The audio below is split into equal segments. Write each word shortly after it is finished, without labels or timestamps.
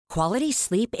Quality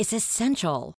sleep is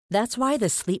essential. That's why the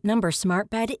Sleep Number Smart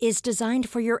Bed is designed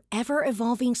for your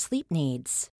ever-evolving sleep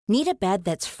needs. Need a bed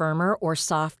that's firmer or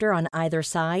softer on either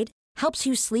side? Helps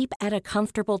you sleep at a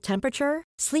comfortable temperature?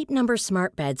 Sleep Number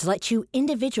Smart Beds let you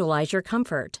individualize your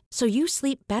comfort, so you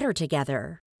sleep better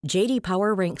together. J.D.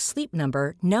 Power ranks Sleep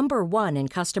Number number 1 in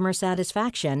customer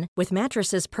satisfaction with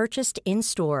mattresses purchased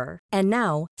in-store. And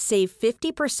now, save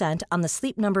 50% on the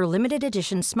Sleep Number Limited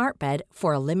Edition Smart Bed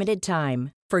for a limited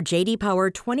time. For J.D. Power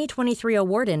 2023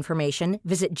 award information,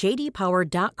 visit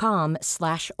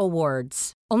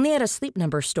jdpower.com/awards. Only at a Sleep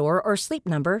Number store or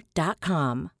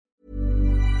sleepnumber.com.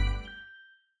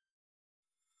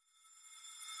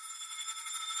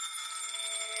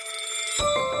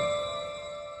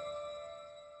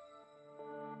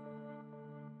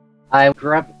 I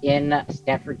grew up in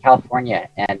Stanford, California,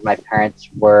 and my parents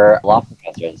were law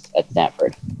professors at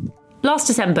Stanford. Last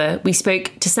December, we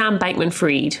spoke to Sam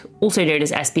Bankman-Fried, also known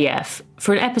as SBF,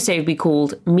 for an episode we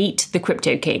called Meet the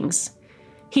Crypto Kings.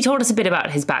 He told us a bit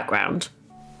about his background.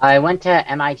 I went to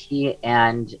MIT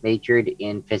and majored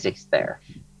in physics there.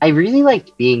 I really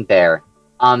liked being there.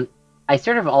 I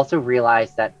sort of also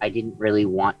realized that I didn't really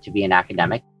want to be an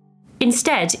academic.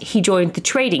 Instead, he joined the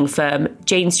trading firm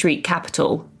Jane Street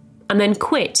Capital, and then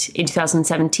quit in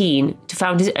 2017 to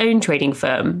found his own trading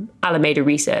firm, Alameda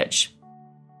Research.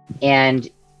 And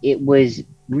it was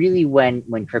really when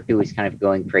crypto was kind of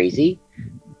going crazy.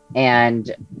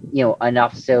 And,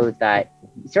 enough so that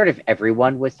sort of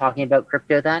everyone was talking about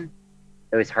crypto then.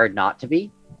 It was hard not to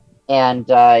be. And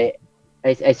I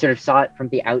sort of saw it from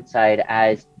the outside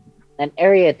as an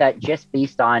area that, just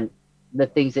based on the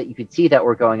things that you could see that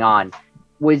were going on,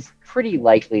 was pretty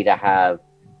likely to have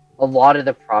a lot of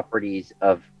the properties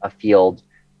of a field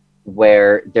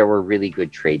where there were really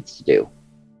good trades to do.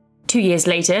 2 years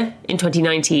later, in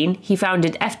 2019, he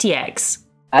founded FTX.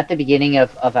 At the beginning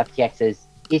of FTX's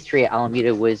history,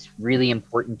 Alameda was really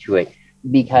important to it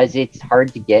because it's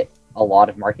hard to get a lot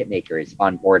of market makers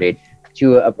onboarded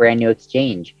to a brand new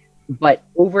exchange. But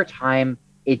over time,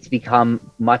 it's become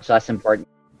much less important.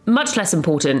 Much less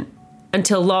important.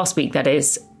 Until last week, that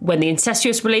is, when the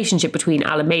incestuous relationship between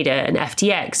Alameda and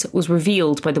FTX was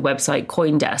revealed by the website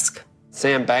CoinDesk.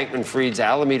 Sam Bankman-Fried's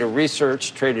Alameda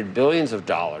Research traded billions of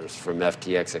dollars from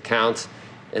FTX accounts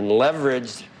and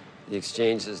leveraged the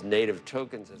exchange's native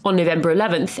tokens. On November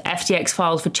 11th, FTX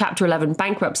filed for Chapter 11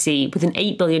 bankruptcy with an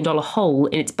 $8 billion hole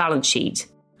in its balance sheet,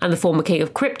 and the former king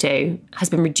of crypto has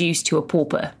been reduced to a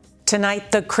pauper.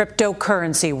 Tonight, the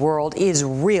cryptocurrency world is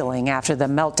reeling after the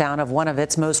meltdown of one of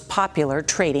its most popular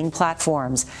trading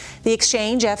platforms. The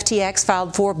exchange, FTX,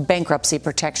 filed for bankruptcy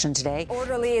protection today.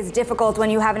 Orderly is difficult when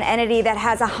you have an entity that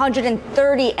has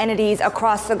 130 entities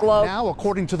across the globe. Now,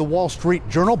 according to the Wall Street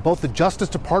Journal, both the Justice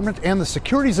Department and the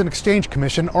Securities and Exchange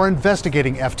Commission are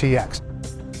investigating FTX.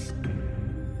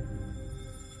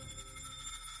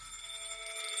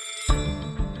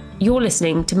 You're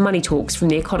listening to Money Talks from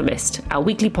The Economist, our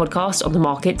weekly podcast on the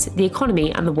markets, the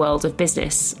economy and the world of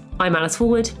business. I'm Alice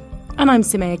Forward. And I'm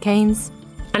Sumaya Keynes.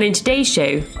 And in today's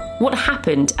show, what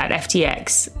happened at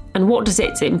FTX and what does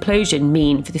its implosion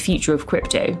mean for the future of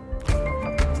crypto?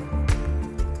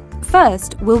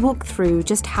 First, we'll walk through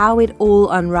just how it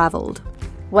all unraveled.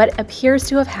 What appears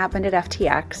to have happened at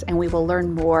FTX, and we will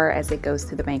learn more as it goes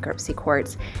through the bankruptcy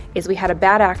courts, is we had a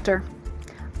bad actor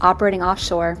operating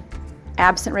offshore,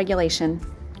 absent regulation,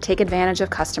 take advantage of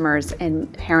customers,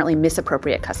 and apparently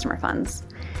misappropriate customer funds.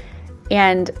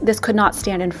 And this could not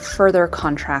stand in further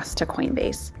contrast to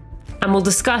Coinbase. And we'll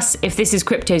discuss if this is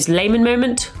crypto's Lehman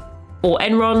moment, or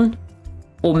Enron,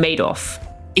 or Madoff.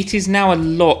 It is now a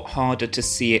lot harder to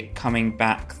see it coming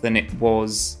back than it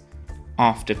was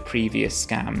after previous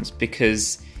scams,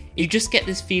 because you just get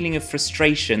this feeling of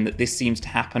frustration that this seems to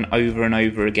happen over and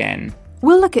over again.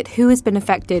 We'll look at who has been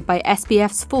affected by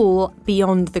SBF's fall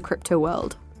beyond the crypto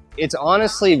world. It's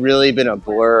honestly really been a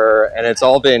blur, and it's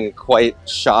all been quite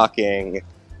shocking.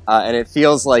 And it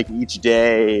feels like each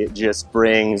day just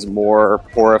brings more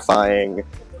horrifying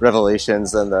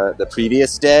revelations than the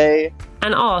previous day.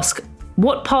 And ask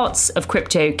what parts of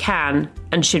crypto can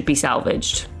and should be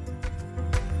salvaged.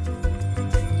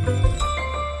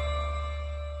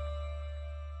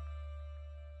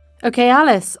 Okay,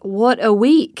 Alice, what a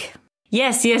week.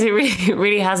 Yes, it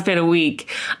really has been a week.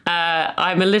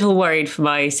 I'm a little worried for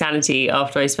my sanity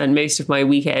after I spent most of my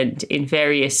weekend in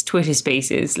various Twitter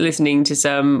spaces listening to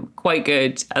some quite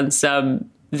good and some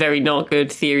very not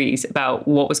good theories about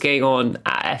what was going on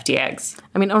at FTX.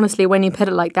 I mean, honestly, when you put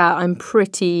it like that, I'm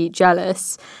pretty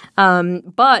jealous.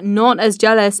 But not as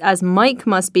jealous as Mike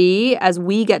must be as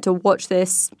we get to watch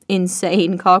this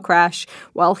insane car crash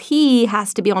while he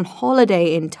has to be on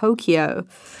holiday in Tokyo.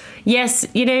 Yes,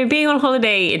 being on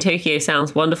holiday in Tokyo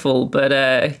sounds wonderful,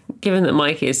 but given that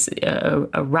Mike is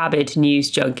a rabid news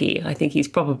junkie, I think he's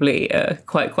probably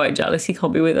quite jealous he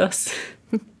can't be with us.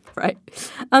 Right.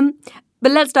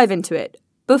 But let's dive into it.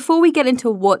 Before we get into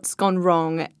what's gone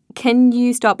wrong, can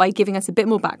you start by giving us a bit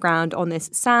more background on this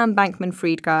Sam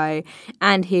Bankman-Fried guy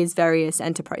and his various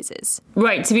enterprises?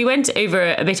 Right, so we went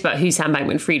over a bit about who Sam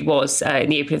Bankman-Fried was in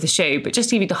the opening of the show, but just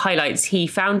to give you the highlights, he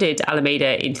founded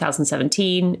Alameda in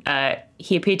 2017.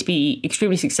 He appeared to be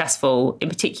extremely successful, in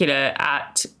particular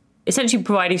at essentially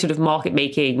providing sort of market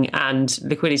making and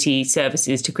liquidity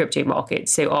services to crypto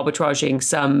markets. So arbitraging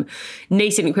some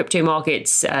nascent crypto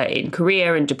markets in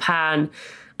Korea and Japan.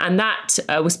 And that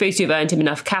was supposed to have earned him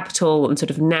enough capital and sort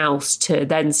of nous to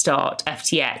then start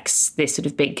FTX, this sort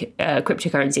of big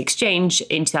cryptocurrency exchange,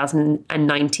 in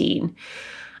 2019.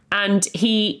 And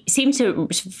he seemed to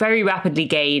very rapidly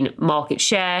gain market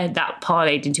share. That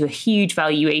parlayed into a huge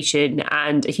valuation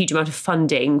and a huge amount of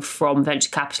funding from venture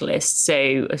capitalists.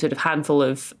 So a sort of handful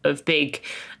of big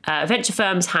venture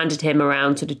firms handed him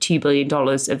around sort of $2 billion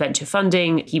of venture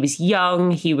funding. He was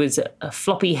young. He was a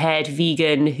floppy-haired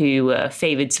vegan who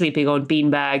favoured sleeping on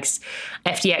beanbags.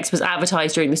 FTX was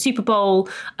advertised during the Super Bowl.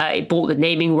 It bought the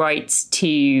naming rights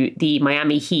to the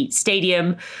Miami Heat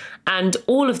Stadium. And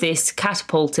all of this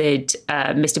catapulted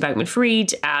Mr.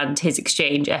 Bankman-Fried and his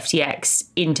exchange FTX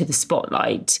into the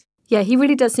spotlight. Yeah, he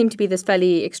really does seem to be this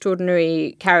fairly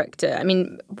extraordinary character. I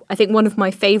mean, I think one of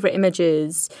my favourite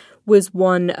images was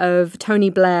one of Tony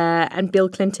Blair and Bill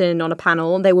Clinton on a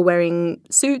panel. They were wearing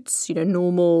suits,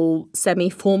 normal,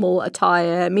 semi-formal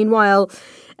attire. Meanwhile,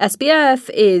 SBF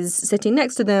is sitting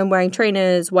next to them wearing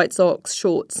trainers, white socks,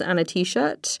 shorts, and a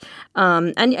T-shirt.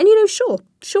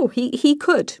 Sure, he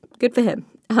could. Good for him.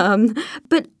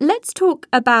 But let's talk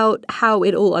about how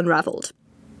it all unraveled.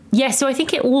 Yeah, so I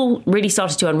think it all really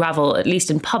started to unravel, at least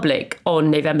in public,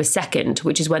 on November 2nd,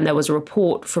 which is when there was a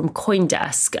report from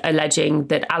CoinDesk alleging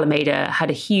that Alameda had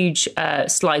a huge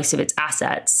slice of its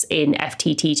assets in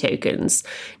FTT tokens.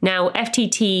 Now,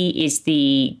 FTT is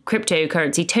the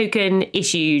cryptocurrency token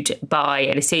issued by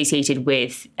and associated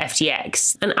with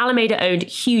FTX, and Alameda owned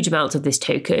huge amounts of this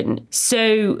token.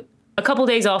 So a couple of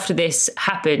days after this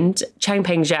happened,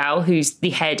 Changpeng Zhao, who's the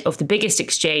head of the biggest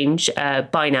exchange,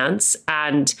 Binance,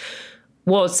 and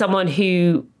was someone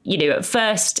who, at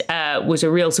first was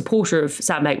a real supporter of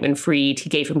Sam Bankman-Fried. He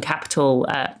gave him capital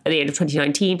at the end of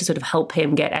 2019 to sort of help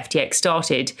him get FTX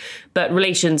started. But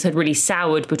relations had really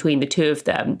soured between the two of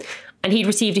them. And he'd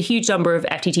received a huge number of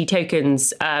FTT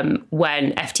tokens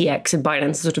when FTX and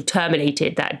Binance sort of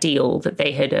terminated that deal that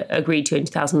they had agreed to in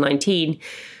 2019.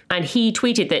 And he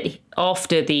tweeted that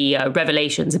after the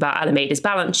revelations about Alameda's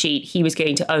balance sheet, he was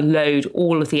going to unload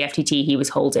all of the FTT he was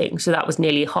holding. So that was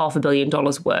nearly $500 million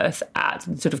worth at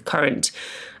the sort of current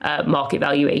market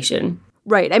valuation.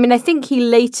 Right. I mean, I think he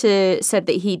later said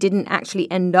that he didn't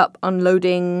actually end up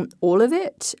unloading all of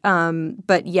it.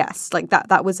 But yes,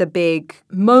 that was a big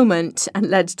moment and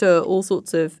led to all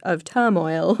sorts of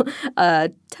turmoil.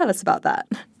 Tell us about that.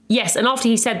 Yes, and after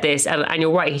he said this, and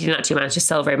you're right, he didn't actually manage to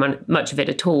sell very much of it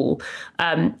at all,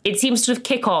 it seems to sort of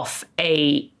kick off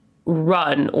a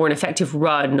run or an effective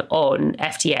run on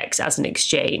FTX as an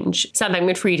exchange. Sam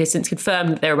Bankman-Fried has since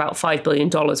confirmed that there are about $5 billion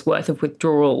worth of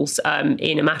withdrawals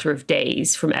in a matter of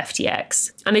days from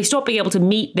FTX. And they stopped being able to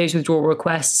meet those withdrawal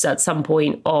requests at some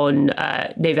point on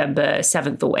November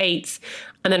 7th or 8th.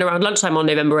 And then around lunchtime on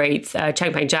November 8th,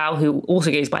 Changpeng Zhao, who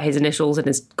also goes by his initials and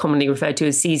is commonly referred to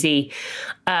as CZ,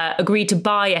 agreed to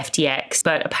buy FTX.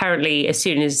 But apparently, as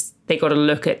soon as they got a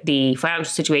look at the financial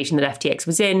situation that FTX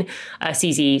was in,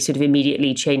 CZ sort of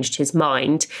immediately changed his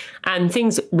mind. And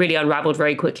things really unraveled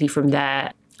very quickly from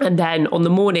there. And then on the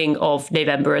morning of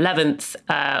November 11th,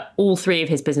 all three of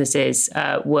his businesses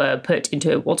were put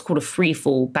into what's called a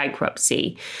free-fall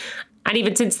bankruptcy. And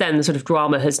even since then, the sort of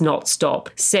drama has not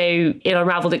stopped. So it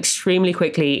unraveled extremely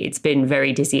quickly. It's been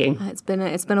very dizzying. It's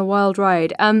been a wild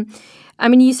ride. I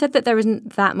mean, you said that there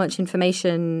isn't that much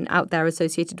information out there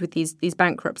associated with these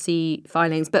bankruptcy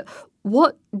filings, but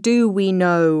what do we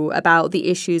know about the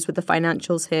issues with the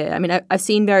financials here? I mean, I've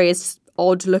seen various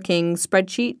odd-looking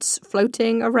spreadsheets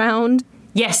floating around.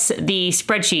 Yes, the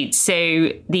spreadsheet. So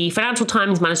the Financial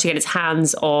Times managed to get its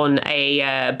hands on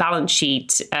a balance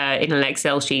sheet in an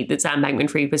Excel sheet that Sam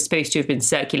Bankman-Fried was supposed to have been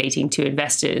circulating to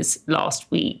investors last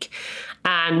week.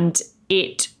 And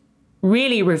it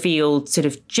really revealed sort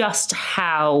of just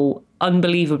how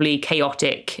unbelievably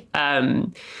chaotic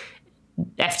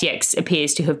FTX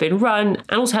appears to have been run,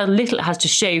 and also how little it has to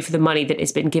show for the money that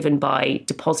has been given by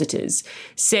depositors.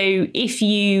 So if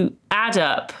you add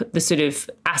up the sort of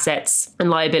assets and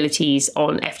liabilities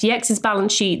on FTX's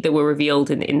balance sheet that were revealed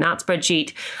in that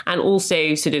spreadsheet, and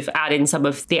also sort of add in some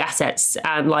of the assets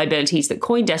and liabilities that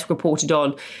CoinDesk reported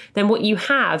on, then what you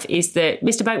have is that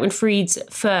Mr. Bankman-Fried's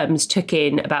firms took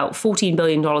in about $14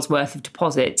 billion worth of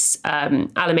deposits.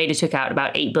 Alameda took out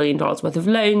about $8 billion worth of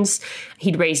loans.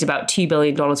 He'd raised about $2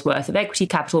 billion worth of equity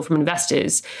capital from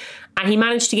investors. And he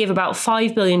managed to give about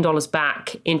 $5 billion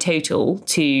back in total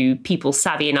to people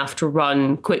savvy enough to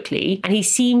run quickly. And he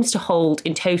seems to hold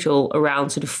in total around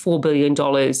sort of $4 billion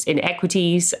in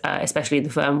equities, especially in the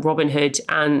firm Robinhood,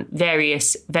 and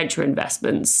various venture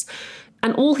investments.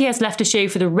 And all he has left to show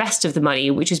for the rest of the money,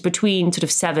 which is between sort of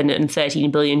 $7 and $13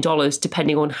 billion,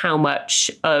 depending on how much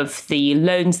of the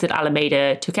loans that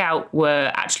Alameda took out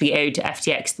were actually owed to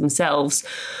FTX themselves,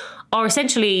 are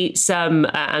essentially some,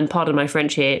 and pardon my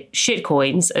French here,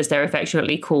 shitcoins, as they're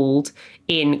affectionately called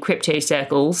in crypto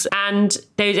circles, and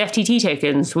those FTT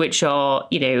tokens, which are,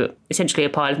 essentially a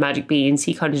pile of magic beans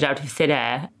he conjured out of thin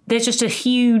air. There's just a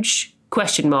huge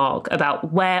question mark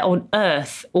about where on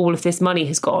earth all of this money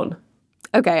has gone.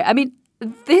 Okay, I mean,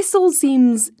 this all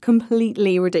seems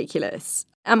completely ridiculous.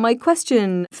 And my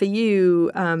question for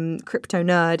you, crypto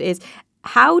nerd, is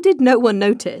how did no one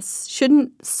notice?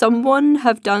 Shouldn't someone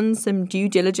have done some due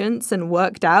diligence and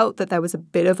worked out that there was a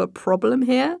bit of a problem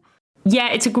here?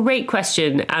 Yeah, it's a great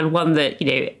question, and one that,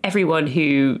 everyone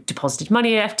who deposited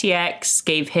money at FTX,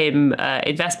 gave him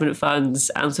investment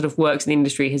funds, and sort of works in the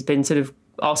industry has been sort of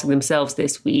asking themselves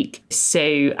this week. So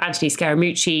Anthony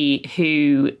Scaramucci,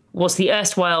 who was the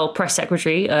erstwhile press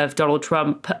secretary of Donald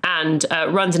Trump and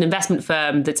runs an investment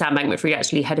firm that Sam Bankman-Fried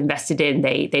actually had invested in.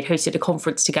 They'd hosted a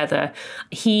conference together.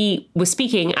 He was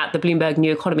speaking at the Bloomberg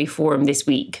New Economy Forum this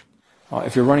week.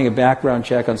 If you're running a background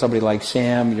check on somebody like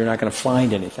Sam, you're not going to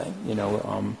find anything.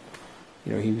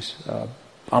 He was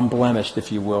unblemished,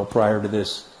 if you will, prior to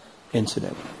this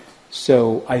incident.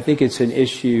 So I think it's an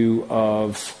issue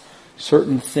of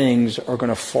certain things are going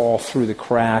to fall through the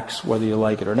cracks, whether you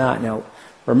like it or not. Now,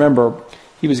 remember,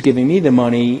 he was giving me the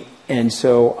money, and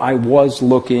so I was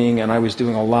looking and I was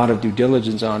doing a lot of due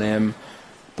diligence on him,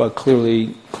 but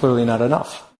clearly not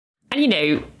enough.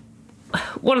 And,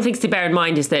 one of the things to bear in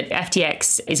mind is that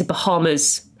FTX is a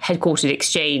Bahamas headquartered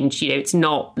exchange. It's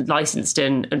not licensed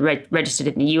and registered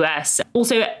in the US.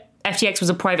 Also, FTX was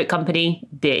a private company.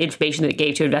 The information that it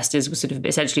gave to investors was sort of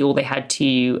essentially all they had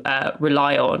to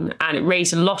rely on. And it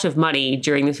raised a lot of money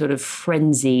during the sort of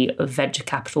frenzy of venture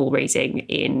capital raising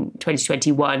in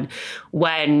 2021,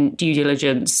 when due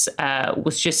diligence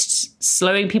was just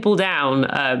slowing people down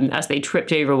as they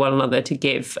tripped over one another to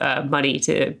give money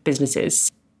to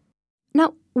businesses.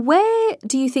 Now, where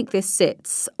do you think this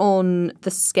sits on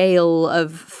the scale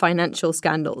of financial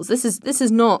scandals? This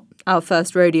is not our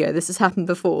first rodeo. This has happened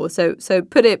before. So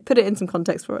put it in some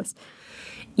context for us.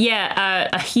 Yeah,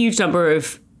 a huge number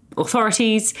of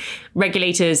authorities,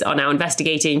 regulators are now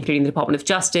investigating, including the Department of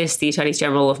Justice, the Attorneys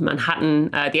General of Manhattan,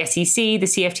 the SEC, the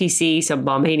CFTC, some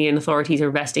Bahamian authorities are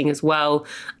investing as well.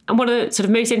 And one of the sort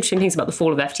of most interesting things about the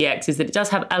fall of FTX is that it does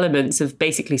have elements of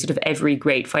basically sort of every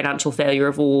great financial failure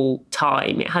of all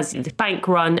time. It has the bank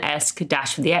run-esque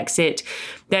dash for the exit.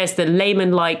 There's the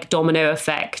Lehman-like domino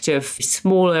effect of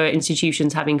smaller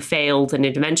institutions having failed and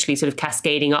it eventually sort of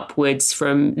cascading upwards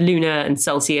from Luna and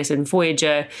Celsius and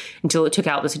Voyager until it took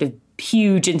out the sort of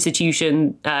huge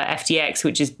institution, FTX,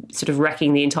 which is sort of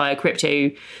wrecking the entire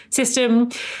crypto system.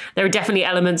 There are definitely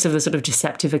elements of the sort of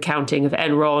deceptive accounting of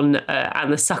Enron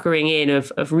and the suckering in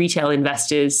of retail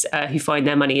investors who find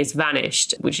their money has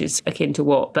vanished, which is akin to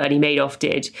what Bernie Madoff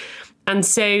did. And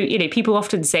so, people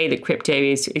often say that crypto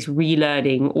is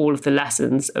relearning all of the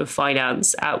lessons of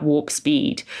finance at warp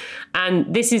speed.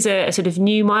 And this is a sort of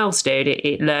new milestone.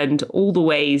 It learned all the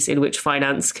ways in which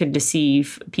finance can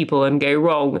deceive people and go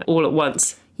wrong all at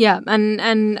once. Yeah,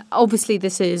 and obviously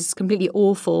this is completely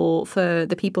awful for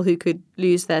the people who could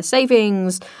lose their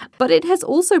savings, but it has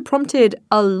also prompted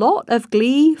a lot of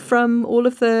glee from all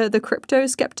of the crypto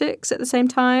skeptics at the same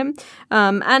time,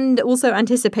 and also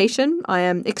anticipation. I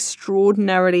am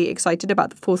extraordinarily excited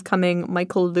about the forthcoming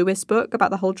Michael Lewis book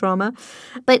about the whole drama.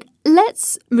 But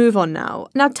let's move on now.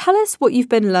 Now tell us what you've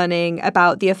been learning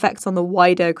about the effects on the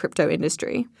wider crypto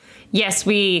industry. Yes,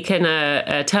 we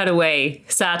can turn away,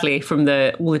 sadly, from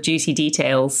all all the juicy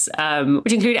details,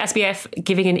 which include SBF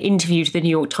giving an interview to the New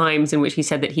York Times in which he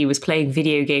said that he was playing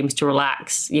video games to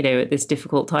relax, at this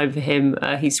difficult time for him.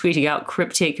 He's tweeting out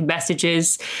cryptic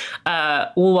messages,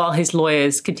 all while his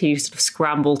lawyers continue to sort of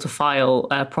scramble to file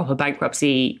proper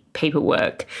bankruptcy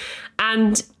paperwork.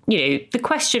 And, the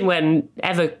question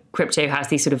whenever crypto has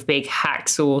these sort of big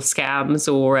hacks or scams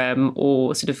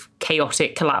or sort of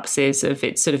chaotic collapses of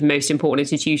its sort of most important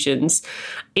institutions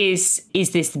is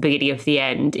this the beginning of the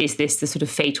end? Is this the sort of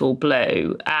fatal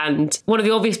blow? And one of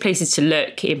the obvious places to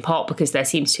look, in part because there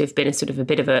seems to have been a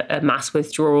bit of a mass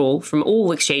withdrawal from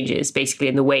all exchanges, basically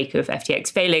in the wake of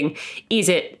FTX failing, is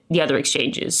at the other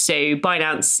exchanges. So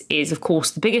Binance is, of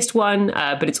course, the biggest one,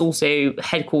 but it's also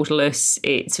headquarterless.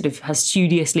 It sort of has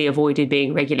studiously avoided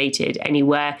being regulated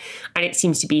anywhere, and it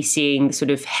seems to be seeing the sort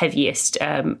of heaviest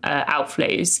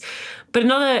outflows. But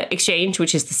another exchange,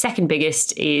 which is the second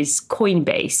biggest, is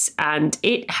Coinbase, and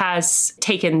it has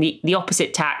taken the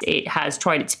opposite tack. It has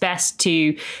tried its best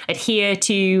to adhere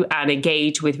to and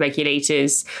engage with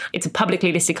regulators. It's a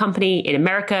publicly listed company in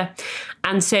America,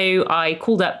 and so I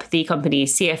called up the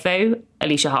company's CFO,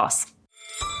 Alesia Haas.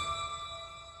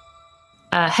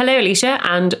 Hello, Alesia,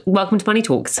 and welcome to Money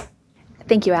Talks.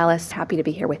 Thank you, Alice. Happy to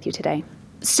be here with you today.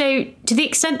 So, to the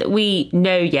extent that we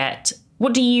know yet,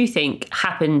 what do you think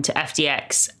happened to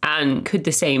FTX, and could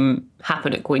the same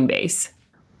happen at Coinbase?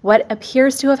 What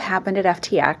appears to have happened at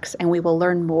FTX, and we will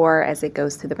learn more as it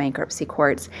goes through the bankruptcy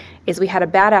courts, is we had a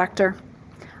bad actor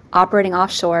operating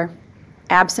offshore,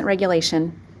 absent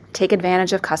regulation, take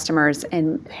advantage of customers,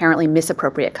 and apparently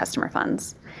misappropriate customer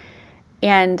funds.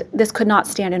 And this could not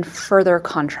stand in further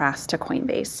contrast to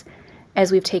Coinbase,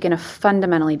 as we've taken a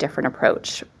fundamentally different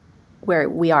approach, where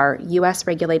we are U.S.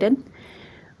 regulated.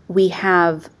 We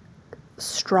have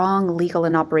strong legal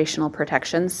and operational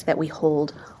protections that we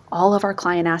hold all of our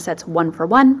client assets one for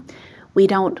one. We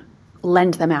don't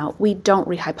lend them out. We don't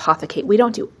rehypothecate. We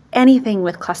don't do anything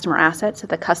with customer assets that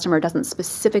the customer doesn't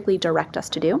specifically direct us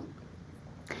to do.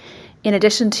 In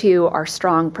addition to our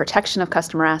strong protection of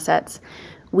customer assets,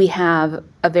 we have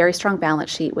a very strong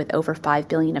balance sheet with over $5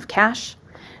 billion of cash.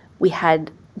 We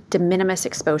had de minimis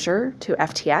exposure to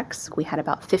FTX. We had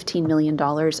about $15 million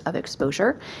of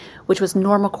exposure, which was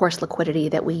normal course liquidity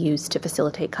that we used to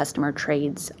facilitate customer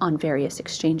trades on various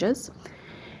exchanges.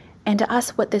 And to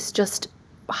us, what this just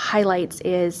highlights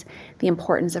is the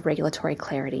importance of regulatory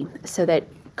clarity so that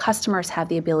customers have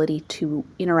the ability to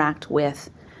interact with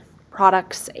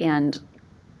products and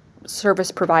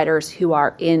service providers who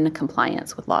are in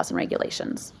compliance with laws and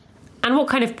regulations. And what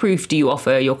kind of proof do you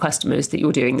offer your customers that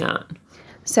you're doing that?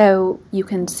 So you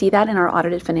can see that in our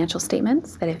audited financial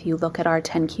statements, that if you look at our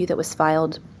 10-Q that was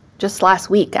filed just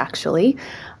last week, actually,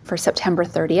 for September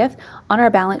 30th, on our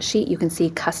balance sheet, you can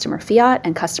see customer fiat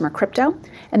and customer crypto,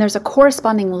 and there's a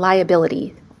corresponding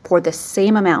liability for the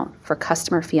same amount for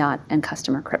customer fiat and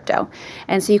customer crypto.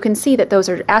 And so you can see that those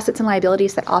are assets and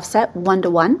liabilities that offset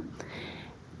one-to-one,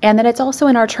 and then it's also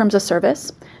in our terms of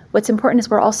service. What's important is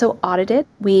we're also audited.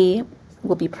 We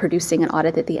will be producing an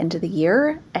audit at the end of the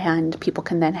year, and people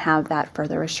can then have that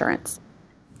further assurance.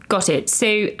 Got it.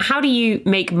 So how do you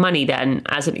make money then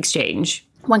as an exchange?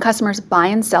 When customers buy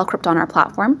and sell crypto on our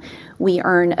platform, we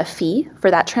earn a fee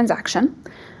for that transaction.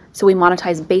 So we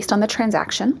monetize based on the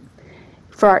transaction.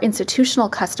 For our institutional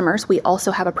customers, we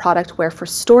also have a product where for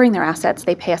storing their assets,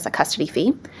 they pay us a custody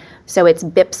fee. So it's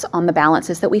BIPs on the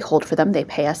balances that we hold for them. They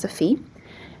pay us a fee.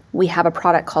 We have a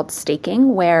product called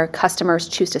staking where customers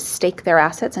choose to stake their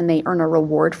assets and they earn a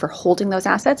reward for holding those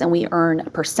assets, and we earn a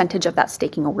percentage of that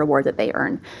staking reward that they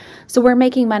earn. So we're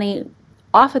making money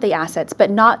off of the assets, but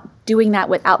not doing that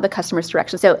without the customer's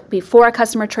direction. So before a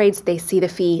customer trades, they see the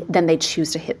fee, then they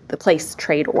choose to hit the place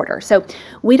trade order. So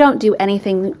we don't do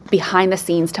anything behind the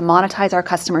scenes to monetize our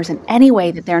customers in any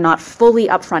way that they're not fully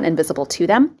upfront and visible to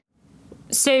them.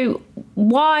 So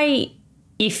why,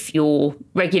 if you're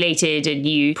regulated and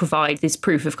you provide this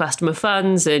proof of customer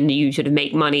funds and you sort of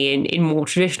make money in more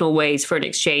traditional ways for an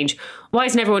exchange, why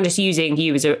isn't everyone just using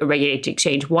you as a regulated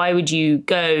exchange? Why would you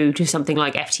go to something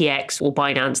like FTX or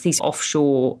Binance, these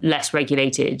offshore, less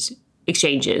regulated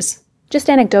exchanges? Just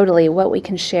anecdotally, what we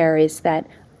can share is that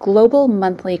global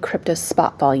monthly crypto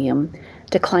spot volume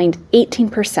declined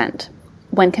 18%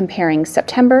 when comparing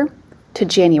September to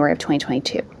January of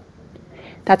 2022.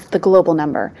 That's the global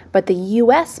number, but the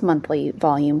US monthly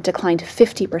volume declined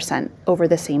 50% over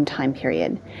the same time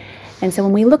period. And so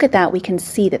when we look at that, we can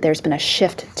see that there's been a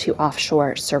shift to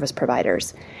offshore service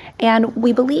providers. And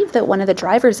we believe that one of the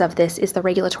drivers of this is the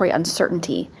regulatory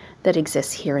uncertainty that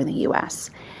exists here in the US.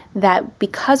 That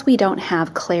because we don't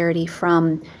have clarity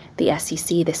from the SEC,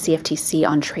 the CFTC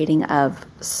on trading of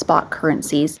spot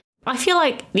currencies. I feel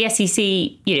like the SEC,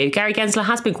 Gary Gensler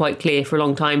has been quite clear for a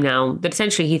long time now that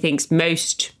essentially he thinks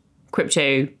most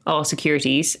crypto are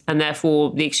securities, and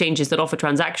therefore the exchanges that offer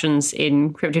transactions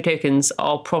in crypto tokens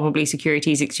are probably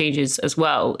securities exchanges as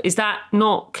well. Is that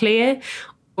not clear?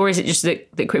 Or is it just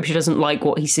that crypto doesn't like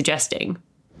what he's suggesting?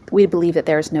 We believe that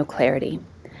there is no clarity.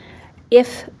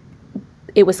 If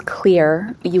it was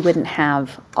clear, you wouldn't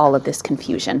have all of this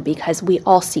confusion, because we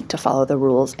all seek to follow the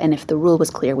rules. And if the rule was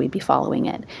clear, we'd be following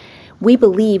it. We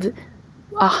believe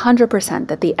 100%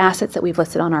 that the assets that we've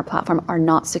listed on our platform are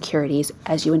not securities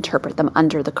as you interpret them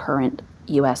under the current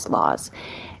US laws.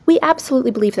 We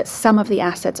absolutely believe that some of the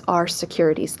assets are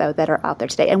securities, though, that are out there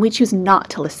today, and we choose not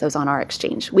to list those on our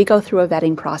exchange. We go through a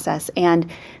vetting process, and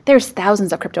there's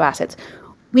thousands of crypto assets.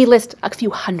 We list a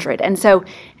few hundred, and so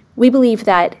we believe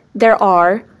that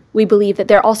we believe that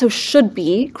there also should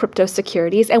be crypto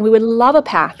securities, and we would love a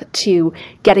path to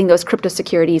getting those crypto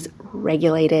securities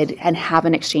regulated and have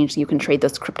an exchange so you can trade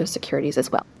those crypto securities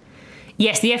as well.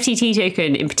 Yes, the FTT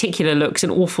token in particular looks an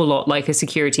awful lot like a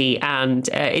security, and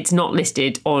it's not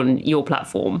listed on your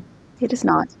platform. It is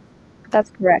not. That's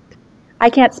correct. I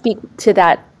can't speak to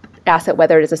that asset,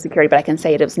 whether it is a security, but I can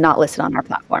say it is not listed on our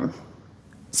platform.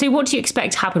 So what do you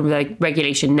expect to happen with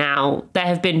regulation now? There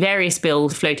have been various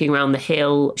bills floating around the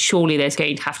Hill. Surely there's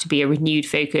going to have to be a renewed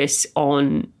focus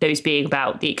on those being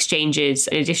about the exchanges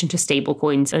in addition to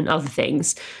stablecoins and other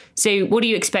things. So what do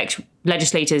you expect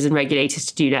legislators and regulators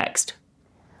to do next?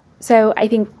 So I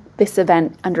think this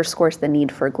event underscores the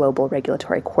need for global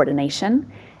regulatory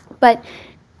coordination. But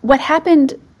what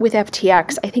happened with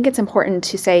FTX, I think it's important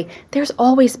to say there's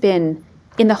always been,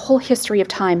 in the whole history of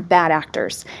time, bad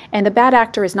actors. And the bad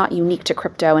actor is not unique to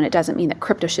crypto, and it doesn't mean that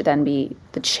crypto should then be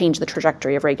change the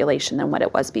trajectory of regulation than what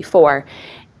it was before.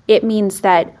 It means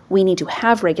that we need to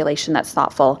have regulation that's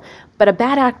thoughtful, but a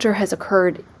bad actor has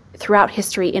occurred throughout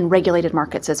history in regulated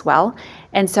markets as well.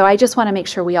 And so I just want to make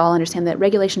sure we all understand that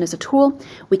regulation is a tool.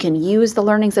 We can use the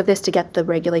learnings of this to get the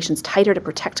regulations tighter to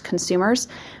protect consumers,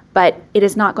 but it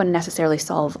is not going to necessarily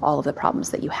solve all of the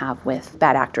problems that you have with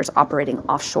bad actors operating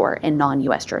offshore in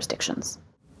non-US jurisdictions.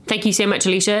 Thank you so much,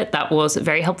 Alicia. That was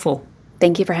very helpful.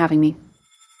 Thank you for having me.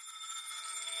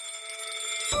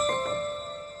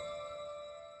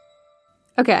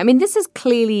 Okay, I mean, this is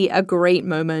clearly a great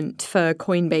moment for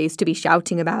Coinbase to be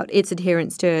shouting about its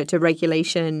adherence to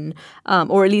regulation,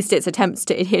 or at least its attempts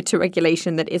to adhere to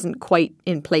regulation that isn't quite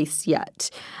in place yet.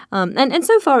 And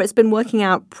so far, it's been working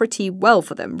out pretty well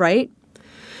for them, right?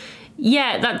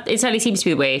 Yeah, it certainly seems to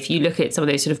be the way. If you look at some of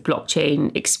those sort of blockchain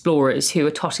explorers who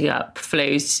are totting up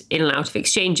flows in and out of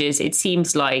exchanges, it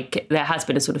seems like there has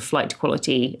been a sort of flight to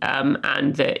quality,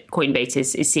 and that Coinbase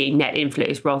is seeing net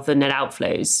inflows rather than net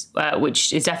outflows,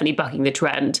 which is definitely bucking the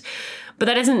trend. But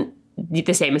that isn't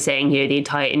the same as saying, the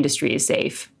entire industry is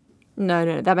safe.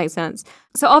 No, that makes sense.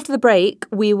 So after the break,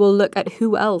 we will look at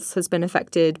who else has been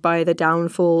affected by the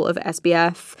downfall of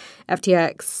SBF,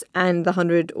 FTX, and the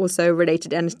 100 or so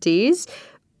related entities.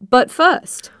 But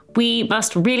first, we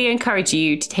must really encourage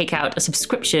you to take out a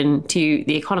subscription to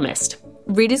The Economist.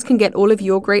 Readers can get all of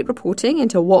your great reporting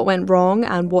into what went wrong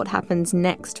and what happens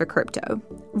next for crypto.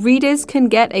 Readers can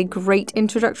get a great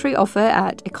introductory offer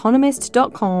at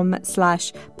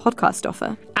economist.com/podcast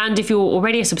offer. And if you're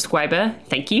already a subscriber,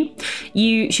 thank you.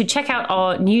 You should check out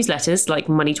our newsletters like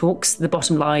Money Talks, The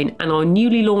Bottom Line, and our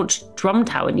newly launched Drum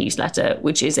Tower newsletter,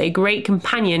 which is a great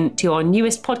companion to our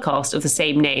newest podcast of the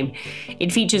same name.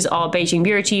 It features our Beijing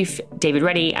bureau chief, David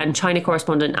Rennie, and China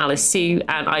correspondent Alice Su,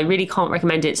 and I really can't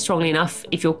recommend it strongly enough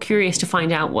if you're curious to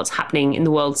find out what's happening in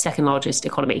the world's second largest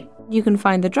economy. You can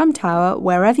find the Drum Tower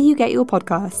wherever you get your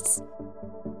podcasts.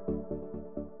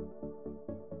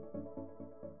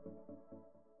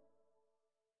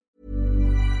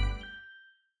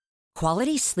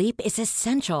 Quality sleep is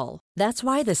essential. That's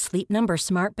why the Sleep Number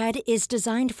Smart Bed is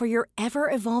designed for your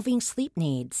ever-evolving sleep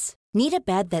needs. Need a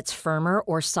bed that's firmer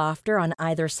or softer on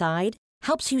either side?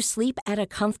 Helps you sleep at a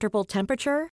comfortable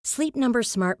temperature? Sleep Number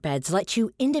Smart Beds let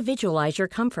you individualize your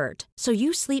comfort, so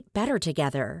you sleep better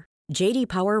together. J.D.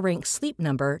 Power ranks Sleep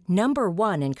Number number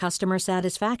 1 in customer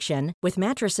satisfaction with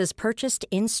mattresses purchased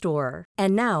in-store.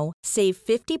 And now, save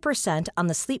 50% on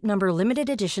the Sleep Number Limited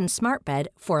Edition Smart Bed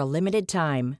for a limited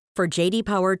time. For J.D.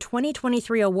 Power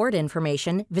 2023 award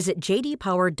information, visit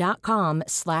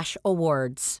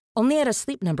jdpower.com/awards. Only at a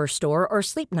Sleep Number store or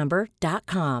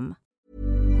sleepnumber.com.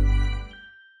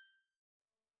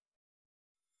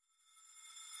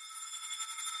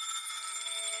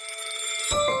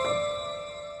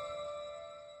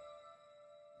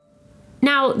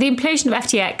 Now, the implosion of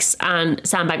FTX and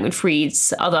Sam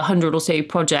Bankman-Fried's other 100 or so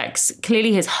projects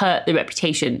clearly has hurt the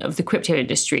reputation of the crypto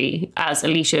industry, as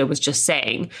Alicia was just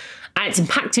saying. And it's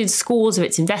impacted scores of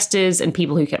its investors and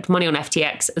people who kept money on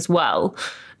FTX as well.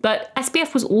 But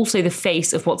SBF was also the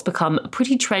face of what's become a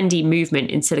pretty trendy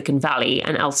movement in Silicon Valley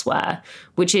and elsewhere,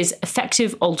 which is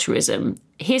effective altruism.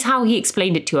 Here's how he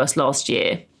explained it to us last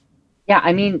year. Yeah,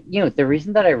 I mean, the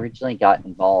reason that I originally got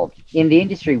involved in the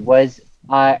industry was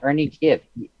earning to give,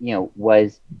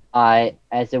 was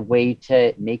as a way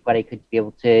to make what I could, to be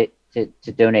able to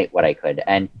donate what I could.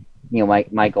 And,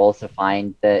 my goal is to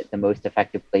find the most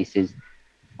effective places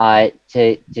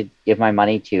to give my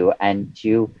money to, and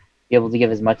to be able to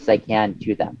give as much as I can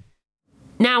to them.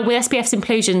 Now, with SBF's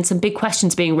implosion, some big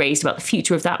questions being raised about the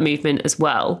future of that movement as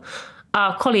well.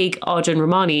 Our colleague Arjun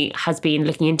Ramani has been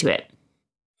looking into it.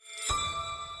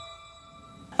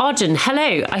 Arjun,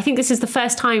 hello. I think this is the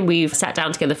first time we've sat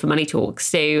down together for Money Talks.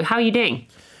 So how are you doing?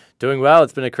 Doing well.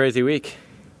 It's been a crazy week.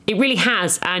 It really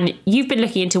has. And you've been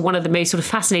looking into one of the most sort of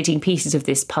fascinating pieces of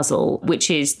this puzzle, which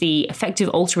is the effective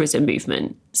altruism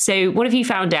movement. So what have you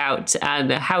found out,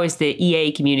 and how is the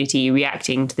EA community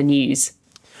reacting to the news?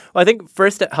 Well, I think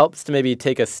first it helps to maybe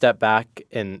take a step back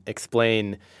and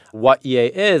explain what EA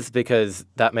is, because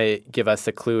that may give us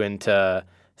a clue into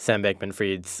Sam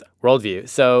Bankman-Fried's worldview.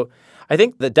 So I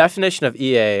think the definition of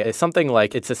EA is something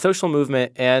like it's a social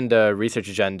movement and a research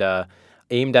agenda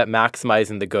aimed at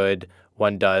maximizing the good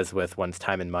one does with one's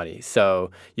time and money.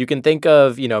 So you can think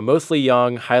of, mostly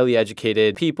young, highly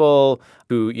educated people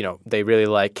who, they really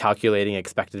like calculating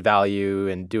expected value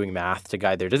and doing math to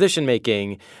guide their decision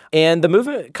making. And the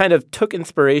movement kind of took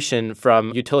inspiration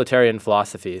from utilitarian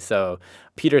philosophy. So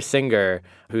Peter Singer,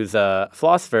 who's a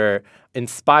philosopher,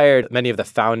 inspired many of the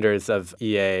founders of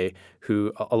EA,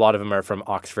 who a lot of them are from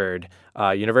Oxford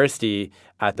University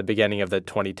at the beginning of the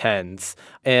 2010s.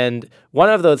 And one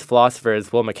of those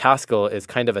philosophers, Will MacAskill, is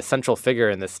kind of a central figure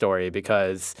in this story,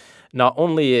 because not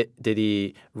only did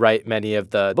he write many of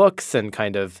the books and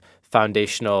kind of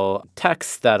foundational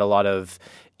texts that a lot of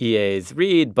EAs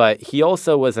read, but he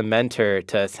also was a mentor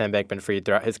to Sam Bankman-Fried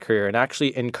throughout his career and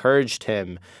actually encouraged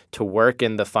him to work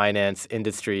in the finance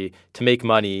industry, to make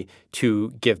money,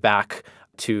 to give back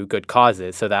to good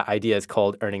causes. So that idea is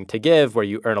called earning to give, where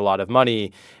you earn a lot of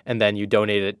money and then you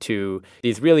donate it to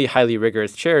these really highly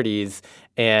rigorous charities.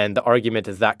 And the argument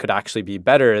is that could actually be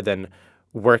better than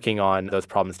working on those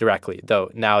problems directly, though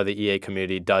now the EA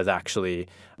community does actually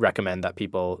recommend that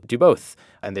people do both,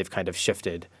 and they've kind of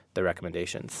shifted the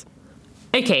recommendations.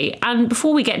 Okay, and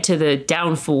before we get to the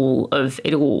downfall of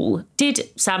it all, did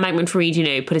Sam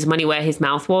Bankman-Fried, put his money where his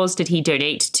mouth was? Did he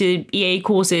donate to EA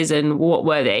causes, and what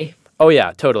were they? Oh,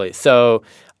 yeah, totally. So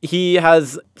he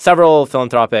has several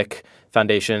philanthropic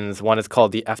foundations. One is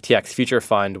called the FTX Future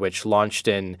Fund, which launched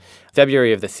in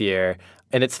February of this year.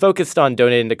 And it's focused on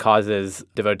donating to causes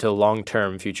devoted to the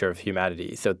long-term future of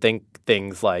humanity. So think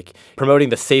things like promoting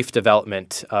the safe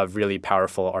development of really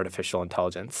powerful artificial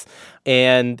intelligence.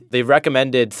 And they've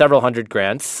recommended several hundred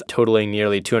grants, totaling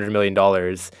nearly $200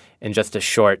 million in just a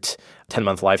short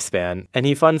 10-month lifespan. And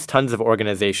he funds tons of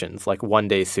organizations like One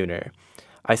Day Sooner.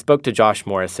 I spoke to Josh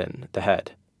Morrison, the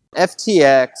head.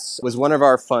 FTX was one of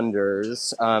our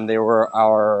funders. They were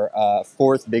our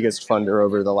fourth biggest funder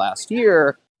over the last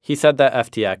year. He said that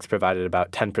FTX provided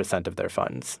about 10% of their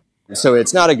funds. So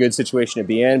it's not a good situation to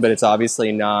be in, but it's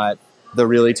obviously not the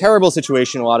really terrible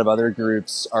situation a lot of other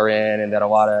groups are in, and that a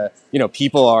lot of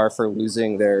people are for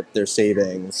losing their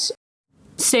savings.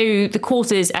 So the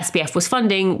causes SBF was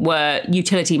funding were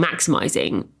utility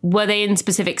maximizing. Were they in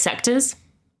specific sectors?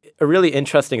 A really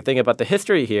interesting thing about the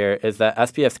history here is that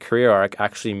SBF's career arc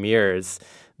actually mirrors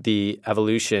the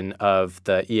evolution of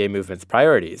the EA movement's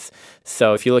priorities.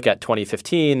 So if you look at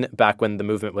 2015, back when the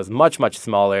movement was much, much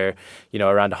smaller,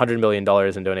 around $100 million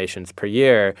in donations per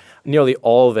year, nearly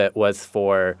all of it was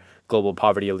for global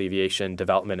poverty alleviation,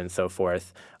 development, and so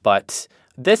forth. But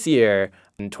this year,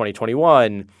 in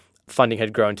 2021, funding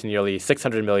had grown to nearly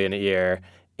 $600 million a year,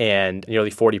 and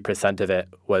nearly 40% of it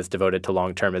was devoted to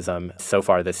long-termism so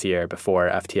far this year before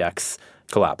FTX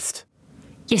collapsed.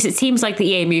 Yes, it seems like the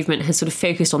EA movement has sort of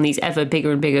focused on these ever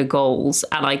bigger and bigger goals,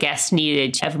 and I guess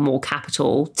needed ever more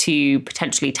capital to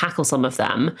potentially tackle some of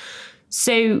them.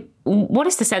 So what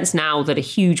is the sense now that a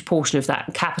huge portion of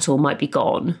that capital might be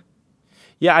gone?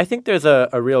 Yeah, I think there's a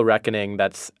real reckoning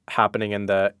that's happening in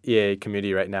the EA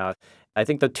community right now. I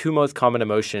think the two most common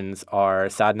emotions are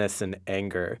sadness and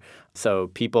anger. So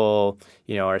people,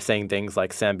 are saying things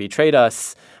like Sam betrayed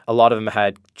us. A lot of them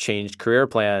had changed career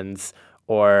plans,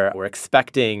 or were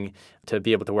expecting to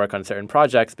be able to work on certain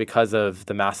projects because of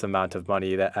the massive amount of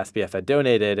money that SBF had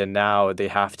donated, and now they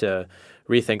have to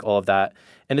rethink all of that.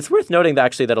 And it's worth noting that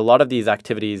actually that a lot of these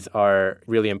activities are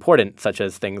really important, such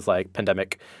as things like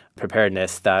pandemic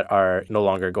preparedness, that are no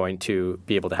longer going to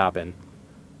be able to happen.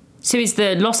 So is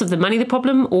the loss of the money the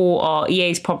problem, or are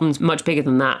EA's problems much bigger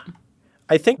than that?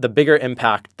 I think the bigger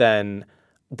impact than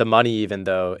the money, even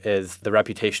though, is the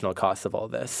reputational cost of all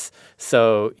this.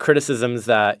 So criticisms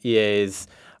that EAs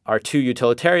are too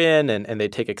utilitarian and they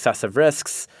take excessive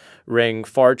risks ring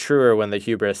far truer when the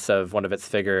hubris of one of its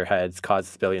figureheads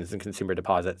causes billions in consumer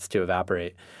deposits to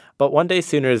evaporate. But One Day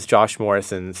Sooner's Josh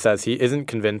Morrison says he isn't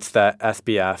convinced that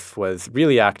SBF was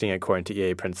really acting according to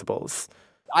EA principles.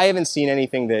 I haven't seen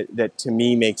anything that to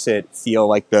me makes it feel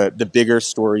like the bigger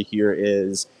story here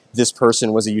is this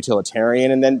person was a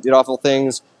utilitarian and then did awful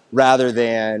things, rather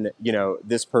than,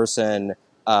 this person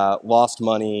lost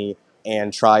money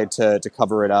and tried to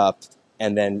cover it up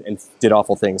and did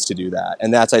awful things to do that.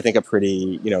 And that's, I think, a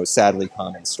pretty, sadly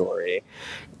common story.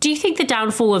 Do you think the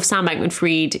downfall of Sam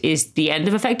Bankman-Fried is the end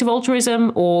of effective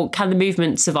altruism, or can the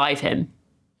movement survive him?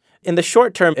 In the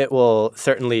short term, it will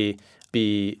certainly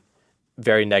be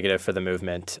very negative for the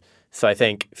movement. So I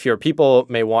think fewer people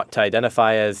may want to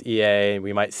identify as EA.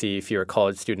 We might see fewer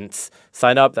college students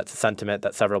sign up. That's a sentiment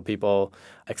that several people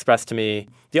expressed to me.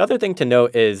 The other thing to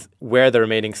note is where the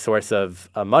remaining source of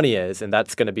money is, and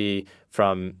that's going to be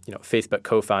from Facebook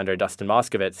co-founder Dustin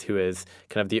Moskovitz, who is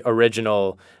kind of the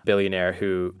original billionaire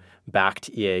who backed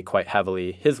EA quite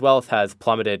heavily. His wealth has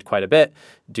plummeted quite a bit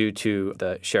due to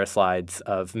the share slides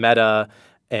of Meta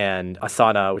and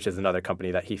Asana, which is another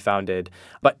company that he founded.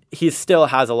 But he still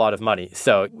has a lot of money.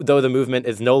 So though the movement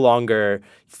is no longer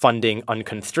funding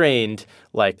unconstrained,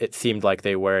 like it seemed like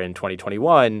they were in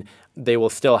 2021, they will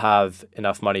still have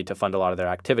enough money to fund a lot of their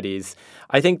activities.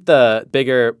 I think the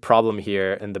bigger problem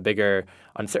here and the bigger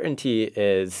uncertainty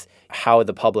is how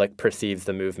the public perceives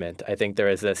the movement. I think there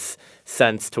is this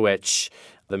sense to which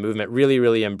the movement really,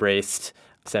 really embraced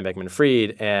Sam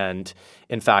Bankman-Fried. And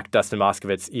in fact, Dustin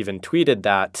Moskovitz even tweeted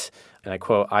that, and I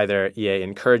quote, either EA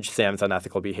encouraged Sam's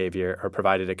unethical behavior or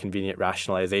provided a convenient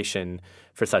rationalization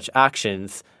for such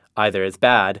actions, either is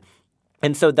bad.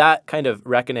 And so that kind of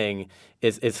reckoning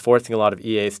is forcing a lot of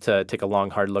EAs to take a long,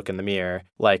 hard look in the mirror,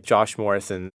 like Josh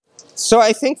Morrison. So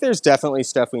I think there's definitely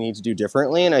stuff we need to do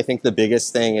differently. And I think the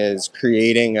biggest thing is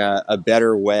creating a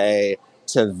better way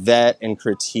to vet and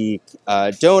critique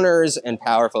donors and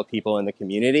powerful people in the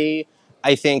community.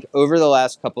 I think over the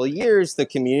last couple of years, the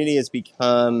community has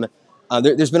become,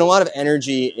 there's been a lot of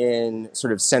energy in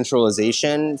sort of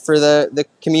centralization for the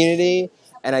community.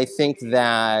 And I think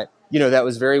that, that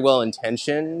was very well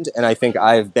intentioned. And I think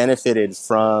I've benefited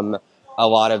from a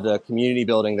lot of the community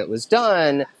building that was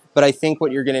done. But I think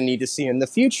what you're going to need to see in the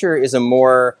future is a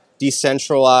more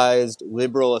decentralized,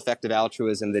 liberal, effective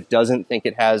altruism that doesn't think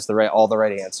it has all the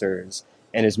right answers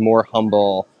and is more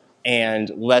humble and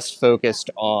less focused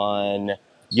on,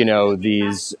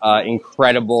 these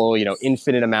incredible,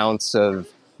 infinite amounts of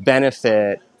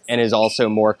benefit, and is also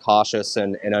more cautious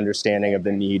and understanding of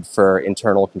the need for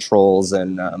internal controls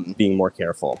and being more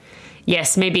careful.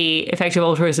 Yes, maybe effective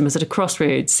altruism is at a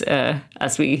crossroads,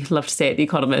 as we love to say at The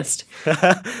Economist.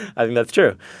 I think that's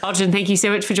true. Arjun, thank you so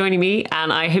much for joining me,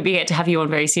 and I hope we get to have you on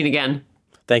very soon again.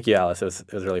 Thank you, Alice.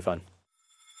 It was really fun.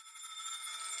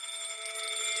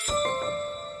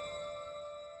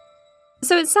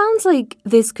 So it sounds like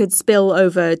this could spill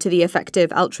over to the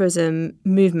effective altruism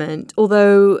movement,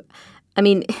 although,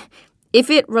 if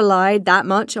it relied that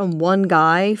much on one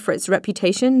guy for its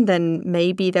reputation, then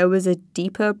maybe there was a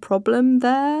deeper problem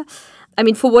there.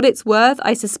 For what it's worth,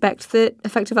 I suspect that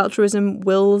effective altruism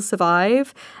will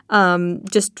survive.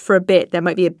 Just for a bit, there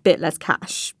might be a bit less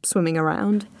cash swimming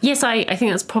around. Yes, I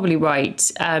think that's probably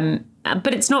right.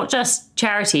 But it's not just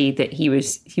charity that he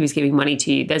was giving money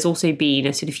to. There's also been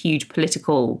a sort of huge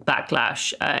political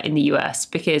backlash in the US,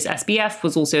 because SBF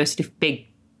was also a sort of big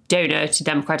donor to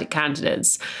Democratic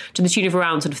candidates to the tune of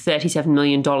around sort of $37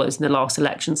 million in the last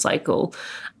election cycle.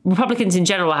 Republicans in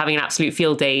general are having an absolute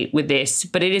field day with this,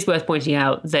 but it is worth pointing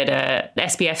out that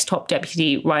SBF's top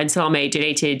deputy, Ryan Salame,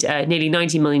 donated nearly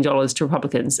 $90 million to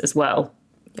Republicans as well.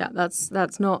 Yeah, that's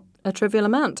not a trivial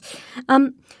amount.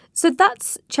 So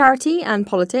that's charity and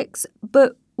politics,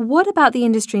 but what about the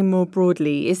industry more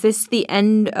broadly? Is this the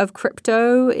end of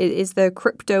crypto? Is the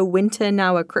crypto winter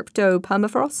now a crypto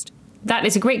permafrost? That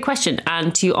is a great question.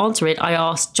 And to answer it, I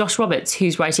asked Josh Roberts,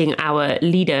 who's writing our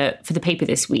leader for the paper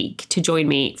this week, to join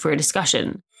me for a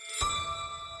discussion.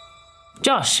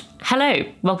 Josh, hello.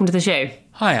 Welcome to the show.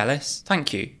 Hi, Alice.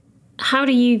 Thank you. How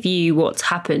do you view what's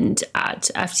happened at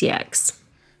FTX?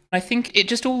 I think it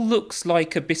just all looks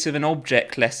like a bit of an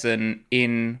object lesson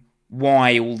in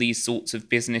why all these sorts of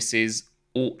businesses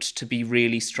ought to be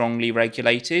really strongly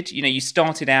regulated. You know, you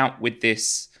started out with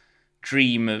this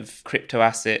dream of crypto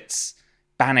assets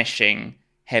banishing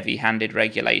heavy-handed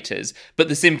regulators, but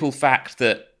the simple fact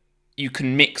that you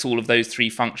can mix all of those three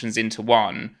functions into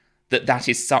one, that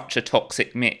is such a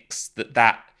toxic mix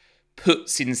that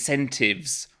puts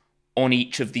incentives on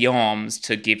each of the arms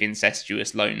to give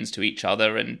incestuous loans to each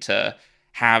other and to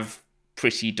have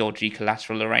pretty dodgy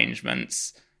collateral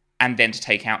arrangements and then to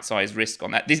take outsized risk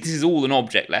on that. This is all an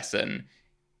object lesson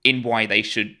in why they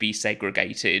should be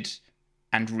segregated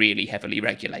and really heavily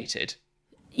regulated.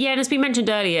 Yeah, and as we mentioned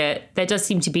earlier, there does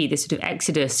seem to be this sort of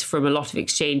exodus from a lot of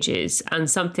exchanges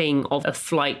and something of a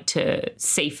flight to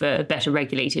safer, better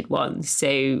regulated ones.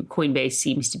 So Coinbase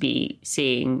seems to be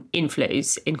seeing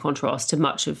inflows in contrast to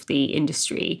much of the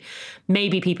industry.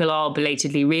 Maybe people are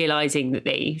belatedly realizing that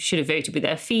they should have voted with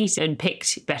their feet and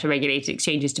picked better regulated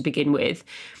exchanges to begin with.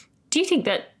 Do you think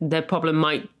that the problem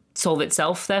might solve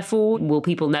itself, therefore? Will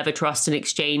people never trust an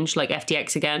exchange like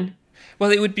FTX again?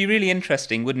 Well, it would be really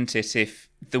interesting, wouldn't it, if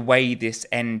the way this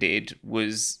ended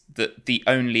was that the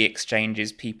only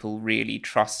exchanges people really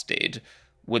trusted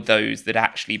were those that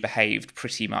actually behaved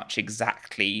pretty much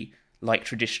exactly like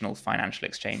traditional financial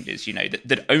exchanges, you know,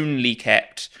 that only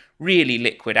kept really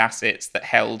liquid assets, that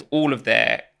held all of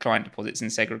their client deposits in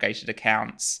segregated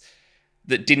accounts,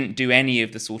 that didn't do any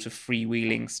of the sort of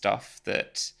freewheeling stuff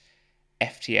that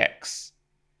FTX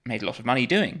made a lot of money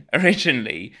doing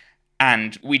originally.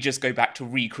 And we just go back to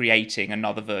recreating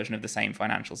another version of the same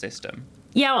financial system.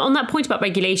 Yeah, on that point about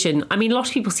regulation, I mean, a lot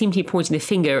of people seem to be pointing the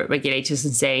finger at regulators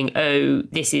and saying, oh,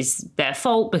 this is their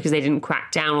fault because they didn't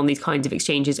crack down on these kinds of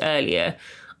exchanges earlier.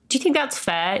 Do you think that's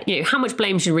fair? You know, how much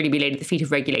blame should really be laid at the feet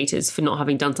of regulators for not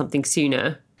having done something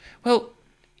sooner? Well,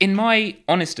 in my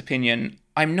honest opinion,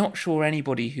 I'm not sure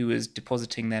anybody who is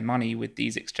depositing their money with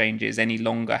these exchanges any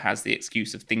longer has the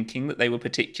excuse of thinking that they were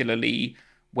particularly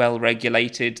well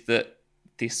regulated, that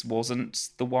this wasn't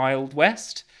the Wild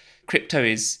West. Crypto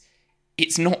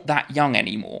it's not that young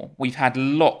anymore. We've had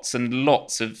lots and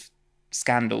lots of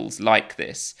scandals like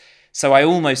this. So I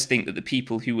almost think that the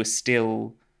people who were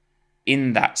still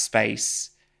in that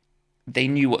space, they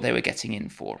knew what they were getting in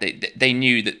for. They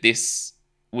knew that this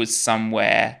was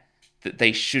somewhere that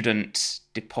they shouldn't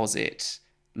deposit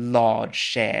large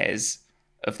shares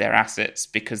of their assets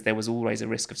because there was always a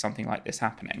risk of something like this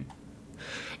happening.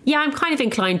 Yeah, I'm kind of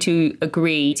inclined to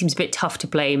agree. It seems a bit tough to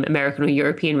blame American or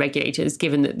European regulators,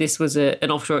 given that this was an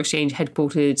offshore exchange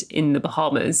headquartered in the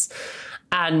Bahamas.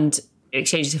 And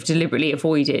exchanges have deliberately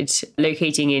avoided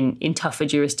locating in tougher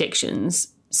jurisdictions.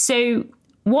 So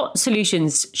what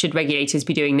solutions should regulators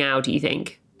be doing now, do you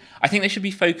think? I think they should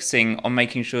be focusing on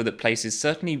making sure that places,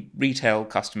 certainly retail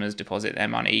customers, deposit their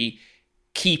money,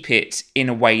 keep it in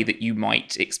a way that you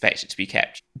might expect it to be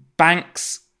kept.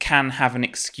 Banks can have an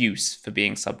excuse for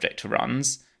being subject to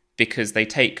runs because they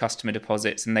take customer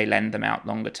deposits and they lend them out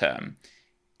longer term.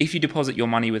 If you deposit your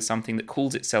money with something that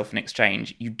calls itself an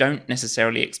exchange, you don't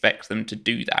necessarily expect them to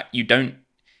do that. You don't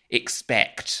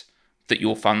expect that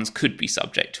your funds could be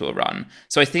subject to a run.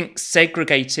 So I think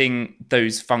segregating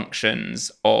those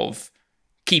functions of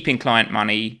keeping client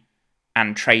money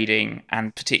and trading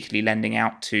and particularly lending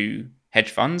out to hedge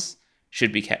funds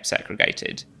should be kept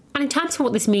segregated. And in terms of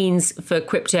what this means for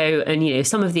crypto and, you know,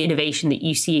 some of the innovation that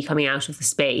you see coming out of the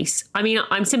space, I mean,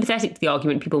 I'm sympathetic to the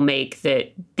argument people make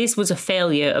that this was a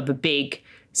failure of a big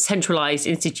centralized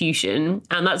institution,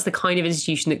 and that's the kind of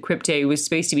institution that crypto was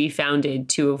supposed to be founded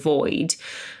to avoid.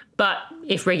 But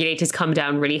if regulators come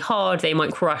down really hard, they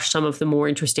might crush some of the more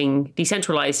interesting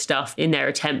decentralized stuff in their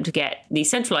attempt to get the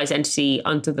centralized entity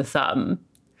under the thumb.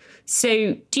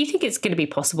 So do you think it's going to be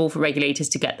possible for regulators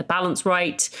to get the balance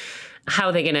right? How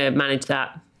are they going to manage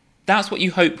that? That's what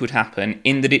you hope would happen,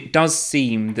 in that it does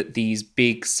seem that these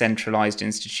big centralized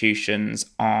institutions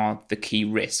are the key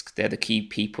risk. They're the key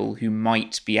people who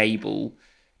might be able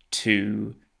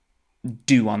to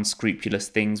do unscrupulous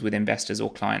things with investors'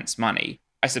 or clients' money.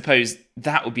 I suppose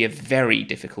that would be a very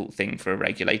difficult thing for a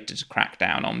regulator to crack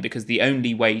down on, because the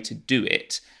only way to do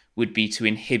it would be to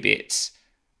inhibit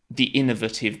the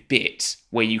innovative bit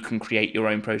where you can create your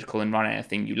own protocol and run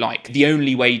anything you like. The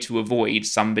only way to avoid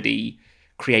somebody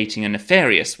creating a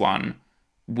nefarious one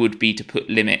would be to put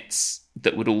limits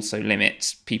that would also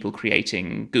limit people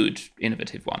creating good,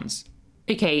 innovative ones.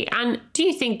 Okay, and do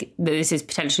you think that this is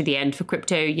potentially the end for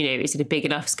crypto? You know, is it a big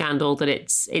enough scandal that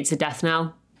it's a death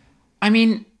knell? I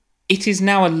mean, it is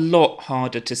now a lot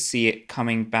harder to see it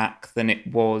coming back than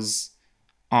it was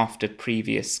after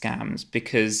previous scams,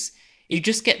 because You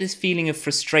just get this feeling of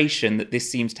frustration that this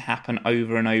seems to happen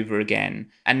over and over again.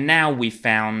 And now we've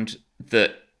found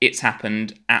that it's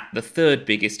happened at the third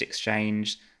biggest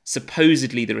exchange,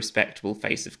 supposedly the respectable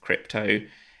face of crypto,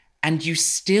 and you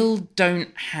still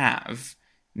don't have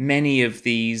many of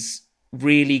these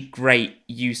really great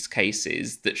use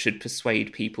cases that should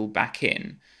persuade people back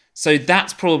in. So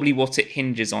that's probably what it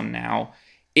hinges on now.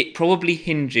 It probably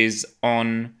hinges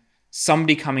on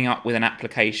somebody coming up with an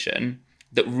application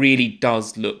that really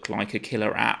does look like a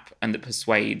killer app and that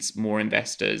persuades more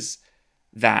investors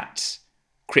that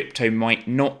crypto might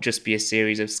not just be a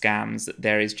series of scams, that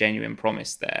there is genuine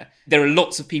promise there. There are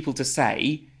lots of people to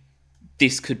say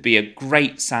this could be a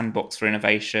great sandbox for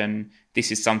innovation.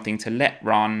 This is something to let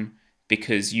run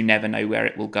because you never know where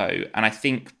it will go. And I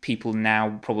think people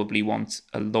now probably want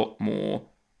a lot more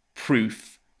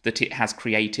proof that it has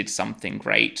created something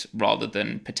great rather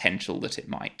than potential that it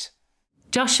might.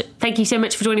 Josh, thank you so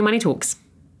much for joining Money Talks.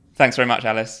 Thanks very much,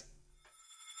 Alice.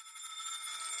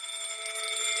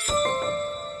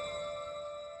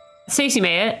 So,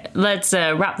 Soumaya, let's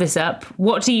wrap this up.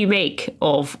 What do you make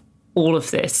of all of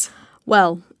this?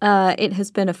 Well, it has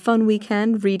been a fun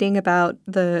weekend reading about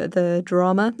the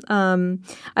drama.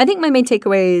 I think my main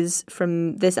takeaways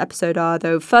from this episode are,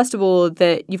 though, first of all,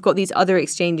 that you've got these other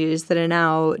exchanges that are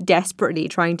now desperately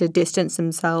trying to distance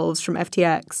themselves from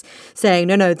FTX, saying,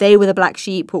 no, they were the black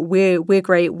sheep, we're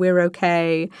great, we're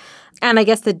okay. And I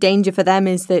guess the danger for them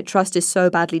is that trust is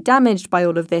so badly damaged by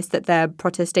all of this that their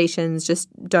protestations just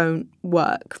don't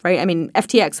work, right? I mean,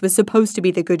 FTX was supposed to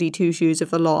be the goody two-shoes of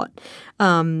the lot.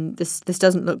 This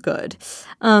doesn't look good.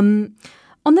 On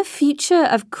the future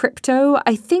of crypto,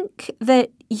 I think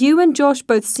that you and Josh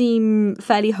both seem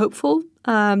fairly hopeful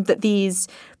that these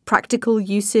practical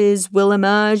uses will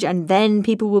emerge and then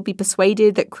people will be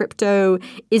persuaded that crypto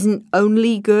isn't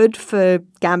only good for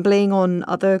gambling on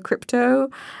other crypto.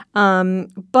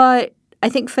 But I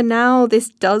think for now, this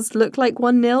does look like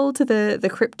 1-0 to the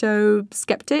crypto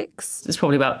skeptics. It's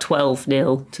probably about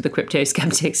 12-0 to the crypto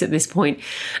skeptics at this point.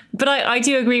 But I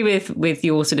do agree with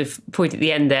your sort of point at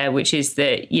the end there, which is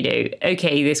that,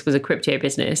 okay, this was a crypto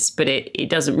business, but it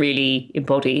doesn't really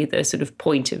embody the sort of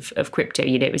point of crypto.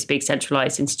 It was a big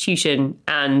centralized institution,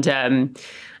 and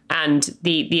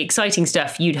the exciting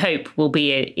stuff you'd hope will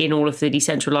be in all of the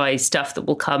decentralized stuff that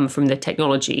will come from the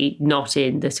technology, not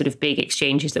in the sort of big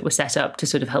exchanges that were set up to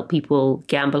sort of help people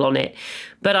gamble on it.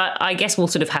 But I guess we'll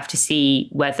sort of have to see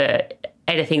whether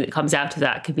anything that comes out of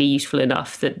that could be useful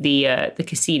enough that the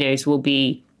casinos will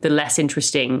be the less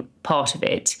interesting part of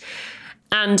it.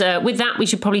 And with that, we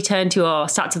should probably turn to our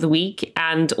stats of the week.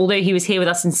 And although he was here with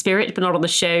us in spirit, but not on the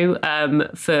show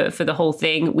for the whole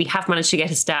thing, we have managed to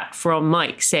get a stat from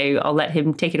Mike. So I'll let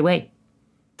him take it away.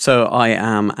 So I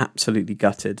am absolutely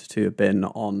gutted to have been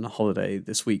on holiday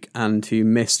this week and to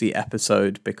miss the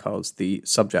episode because the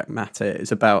subject matter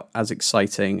is about as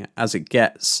exciting as it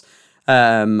gets.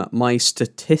 My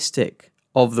statistic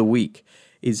of the week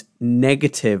is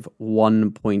negative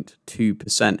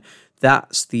 1.2%.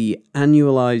 That's the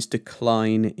annualized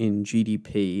decline in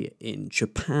GDP in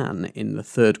Japan in the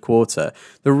third quarter.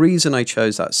 The reason I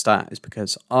chose that stat is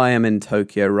because I am in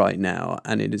Tokyo right now,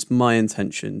 and it is my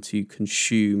intention to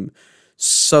consume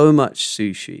so much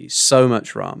sushi, so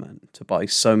much ramen, to buy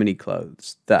so many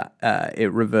clothes that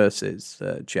it reverses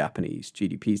the Japanese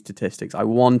GDP statistics. I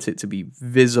want it to be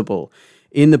visible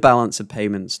in the balance of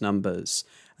payments numbers.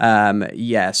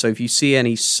 So if you see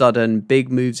any sudden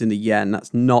big moves in the yen,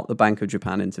 that's not the Bank of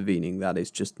Japan intervening. That is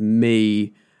just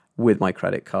me with my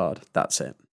credit card. That's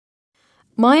it.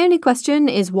 My only question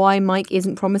is why Mike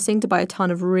isn't promising to buy a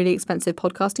ton of really expensive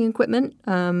podcasting equipment.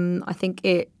 I think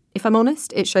if I'm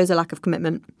honest, it shows a lack of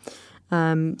commitment.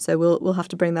 So we'll have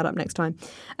to bring that up next time.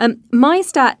 My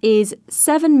stat is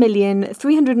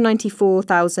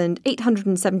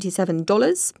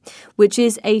 $7,394,877, which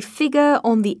is a figure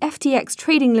on the FTX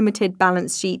Trading Limited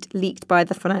balance sheet leaked by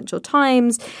the Financial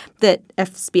Times that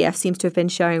FSBF seems to have been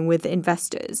sharing with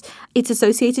investors. It's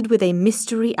associated with a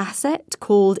mystery asset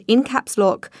called, in caps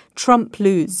lock, Trump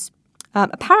Lose.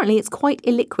 Apparently, it's quite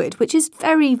illiquid, which is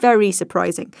very, very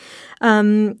surprising.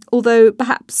 Although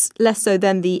perhaps less so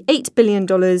than the $8 billion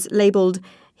labelled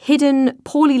hidden,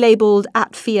 poorly labelled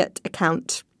at fiat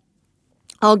account.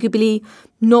 Arguably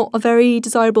not a very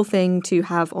desirable thing to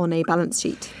have on a balance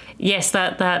sheet. Yes,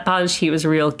 that balance sheet was a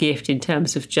real gift in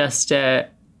terms of just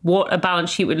what a balance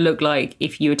sheet would look like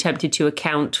if you attempted to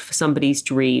account for somebody's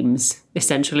dreams,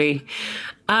 essentially.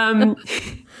 I'm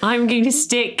going to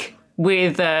stick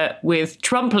with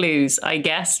Trump Lose, I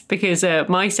guess, because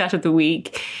my stat of the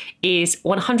week is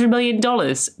 $100 million,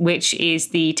 which is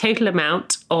the total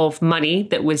amount of money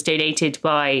that was donated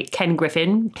by Ken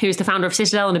Griffin, who's the founder of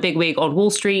Citadel and a bigwig on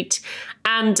Wall Street,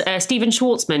 and Stephen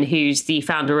Schwartzman, who's the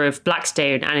founder of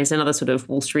Blackstone and is another sort of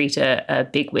Wall Street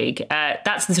bigwig.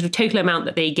 That's the sort of total amount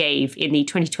that they gave in the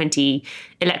 2020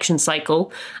 election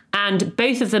cycle. And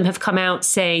both of them have come out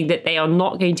saying that they are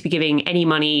not going to be giving any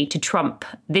money to Trump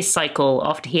this cycle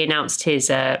after he announced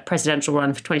his presidential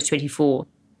run for 2024.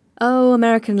 Oh,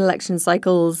 American election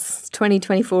cycles,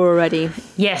 2024 already.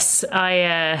 Yes,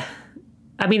 I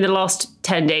mean, the last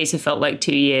 10 days have felt like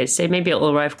 2 years, so maybe it'll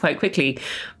arrive quite quickly.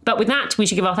 But with that, we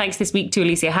should give our thanks this week to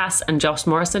Alicia Haas and Josh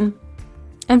Morrison.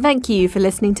 And thank you for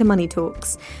listening to Money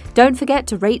Talks. Don't forget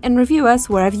to rate and review us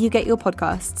wherever you get your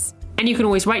podcasts. And you can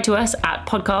always write to us at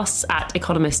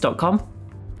podcasts@economist.com.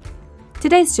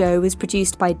 Today's show was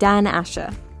produced by Dan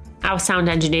Asher. Our sound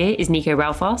engineer is Nico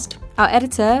Ralfast. Our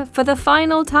editor, for the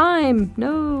final time,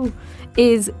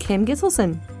 is Kim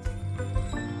Gittleson.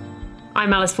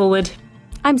 I'm Alice Forward.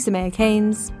 I'm Samaya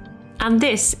Keynes. And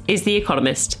this is The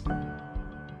Economist.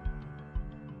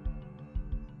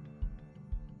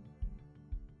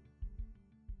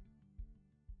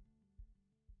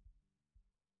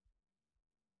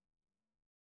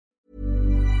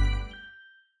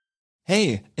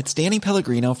 Hey, it's Danny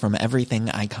Pellegrino from Everything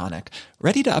Iconic.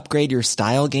 Ready to upgrade your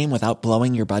style game without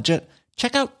blowing your budget?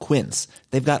 Check out Quince.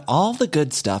 They've got all the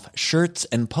good stuff, shirts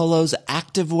and polos,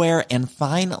 activewear, and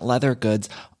fine leather goods,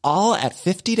 all at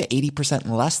 50 to 80%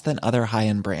 less than other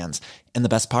high-end brands. And the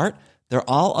best part? They're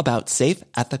all about safe,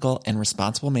 ethical, and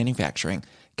responsible manufacturing.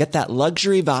 Get that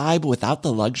luxury vibe without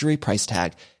the luxury price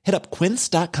tag. Hit up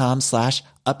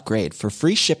quince.com/upgrade for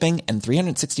free shipping and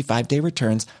 365-day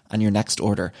returns on your next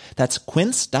order. That's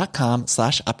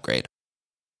quince.com/upgrade.